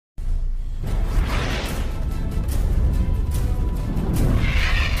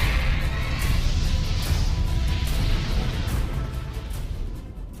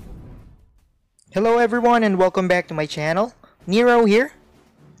Hello everyone and welcome back to my channel. Nero here.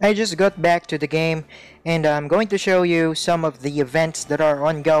 I just got back to the game and I'm going to show you some of the events that are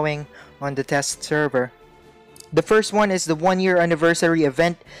ongoing on the test server. The first one is the 1-year anniversary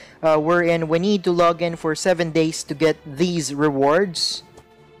event wherein we need to log in for 7 days to get these rewards.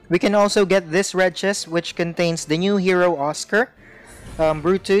 We can also get this red chest which contains the new hero Oscar,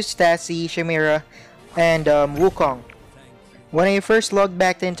 Brutus, Tassie, Chimera, and Wukong. When I first logged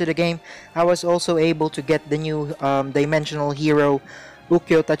back into the game, I was also able to get the new dimensional hero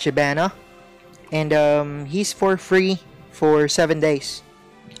Ukyo Tachibana, and he's for free for 7 days.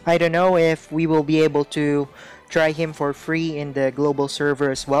 I don't know if we will be able to try him for free in the global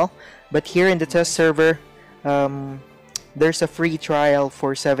server as well, but here in the test server, there's a free trial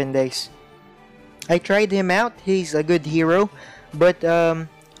for 7 days. I tried him out, he's a good hero, but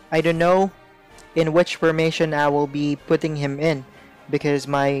I don't know in which formation I will be putting him in because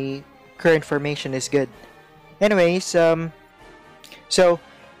my current formation is good. Anyways, so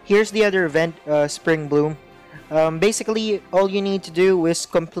here's the other event, Spring Bloom. Basically, all you need to do is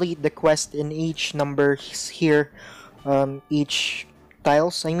complete the quest in each number here, each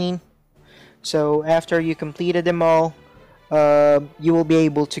tiles, I mean. So after you completed them all, you will be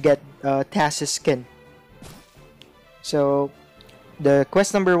able to get Tass's skin. So the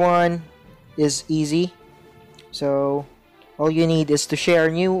quest number 1 is easy, so all you need is to share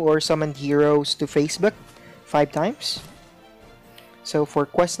new or summoned heroes to Facebook 5 times. So for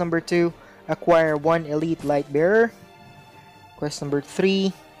quest number 2, acquire 1 elite light bearer. Quest number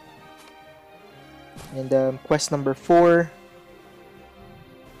 3, and quest number 4.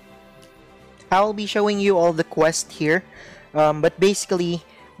 I will be showing you all the quests here, but basically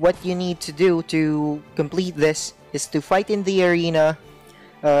what you need to do to complete this is to fight in the arena,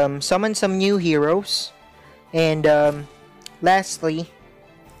 summon some new heroes, and lastly,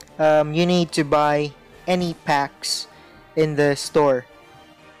 you need to buy any packs in the store.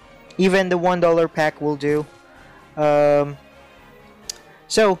 Even the $1 pack will do.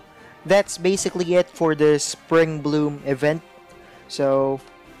 So that's basically it for the Spring Bloom event. So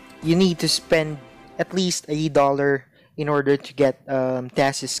you need to spend at least $1 in order to get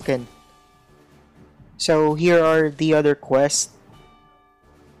Tass's skin. So here are the other quests.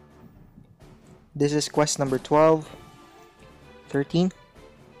 This is quest number 12, 13,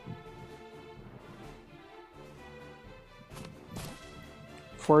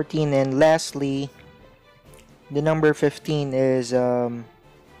 14, and lastly, the number 15 is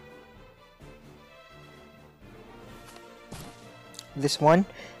this one.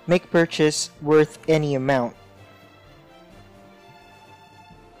 Make purchase worth any amount.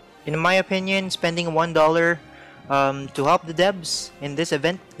 In my opinion, spending $1 to help the devs in this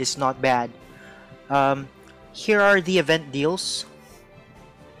event is not bad. Here are the event deals,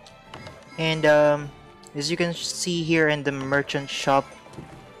 and as you can see here in the merchant shop,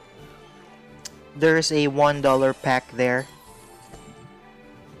 there's a $1 pack there.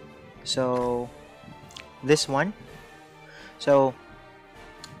 So this one, so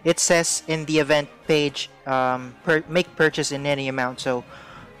it says in the event page, make purchase in any amount, so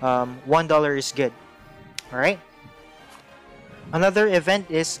 $1 is good. Alright, another event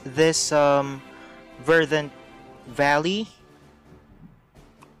is this Verdant Valley.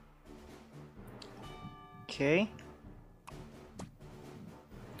 Okay,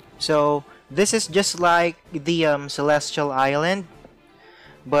 so this is just like the Celestial Island,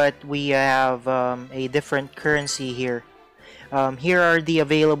 but we have a different currency here. Here are the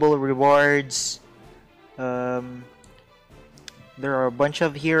available rewards. There are a bunch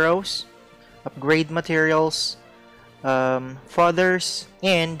of heroes, upgrade materials, fathers,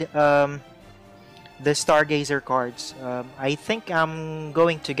 and the Stargazer cards. I think I'm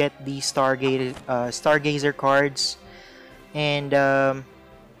going to get the Stargazer cards, and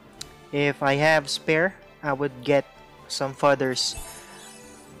if I have spare, I would get some fathers.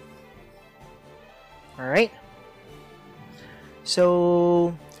 Alright,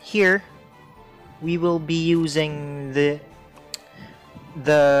 so here we will be using the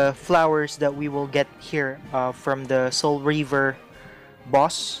flowers that we will get here from the Soul Reaver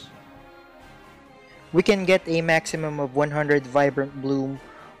boss. We can get a maximum of 100 Vibrant Bloom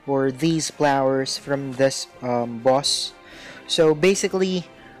or these flowers from this boss. So basically,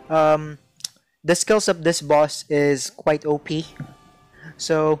 the skills of this boss is quite OP.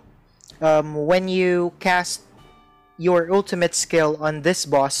 So when you cast your ultimate skill on this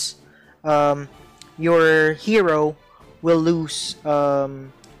boss, your hero will lose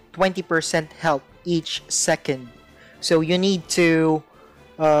 20% health each second. So you need to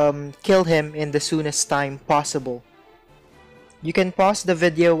kill him in the soonest time possible. You can pause the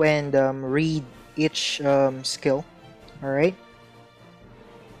video and read each skill. Alright?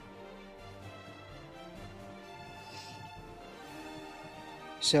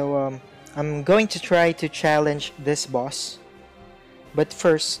 So I'm going to try to challenge this boss. But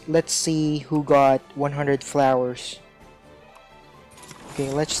first, let's see who got 100 flowers. Okay,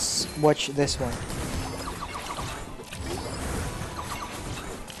 let's watch this one.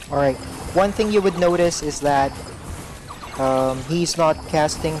 Alright, one thing you would notice is that he's not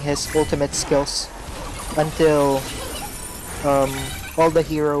casting his ultimate skills until all the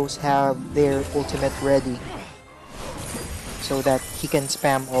heroes have their ultimate ready, so that he can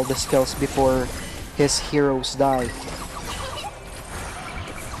spam all the skills before his heroes die.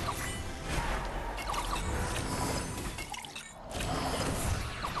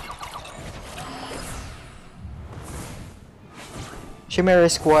 Chimera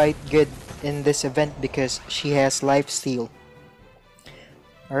is quite good in this event because she has lifesteal.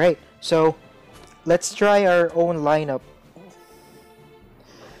 Alright, so let's try our own lineup.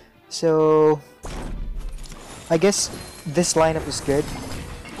 So I guess this lineup is good.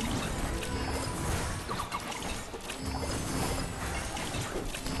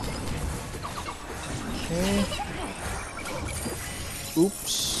 Okay.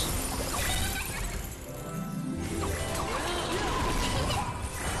 Oops.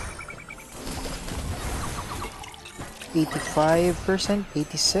 85%,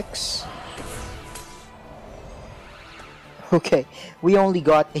 86. Okay, we only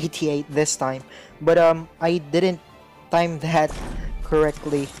got 88 this time, but I didn't time that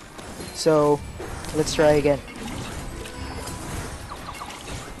correctly. So let's try again.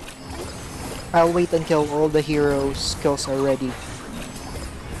 I'll wait until all the heroes' skills are ready.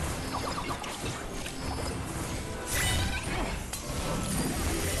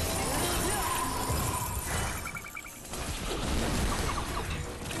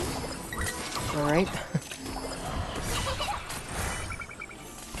 Alright.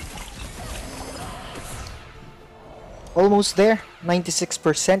 Almost there,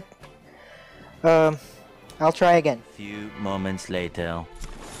 96%. I'll try again. Few moments later.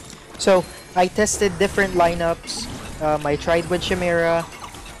 So, I tested different lineups. I tried with Chimera,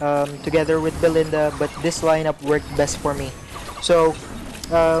 together with Belinda, but this lineup worked best for me. So,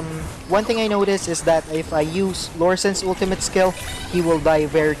 one thing I noticed is that if I use Lorsen's ultimate skill, he will die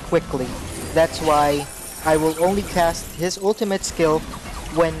very quickly. That's why I will only cast his ultimate skill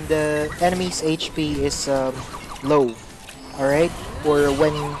when the enemy's HP is low, alright? Or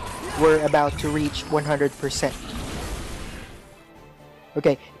when we're about to reach 100%.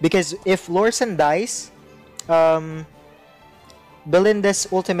 Okay, because if Lorsen dies, Belinda's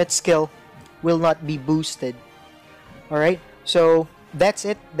ultimate skill will not be boosted. Alright, so that's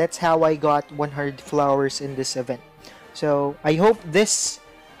it. That's how I got 100 flowers in this event. So I hope this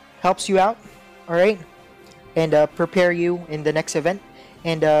helps you out, alright? And prepare you in the next event.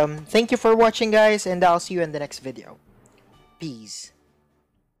 And thank you for watching, guys, and I'll see you in the next video. Peace.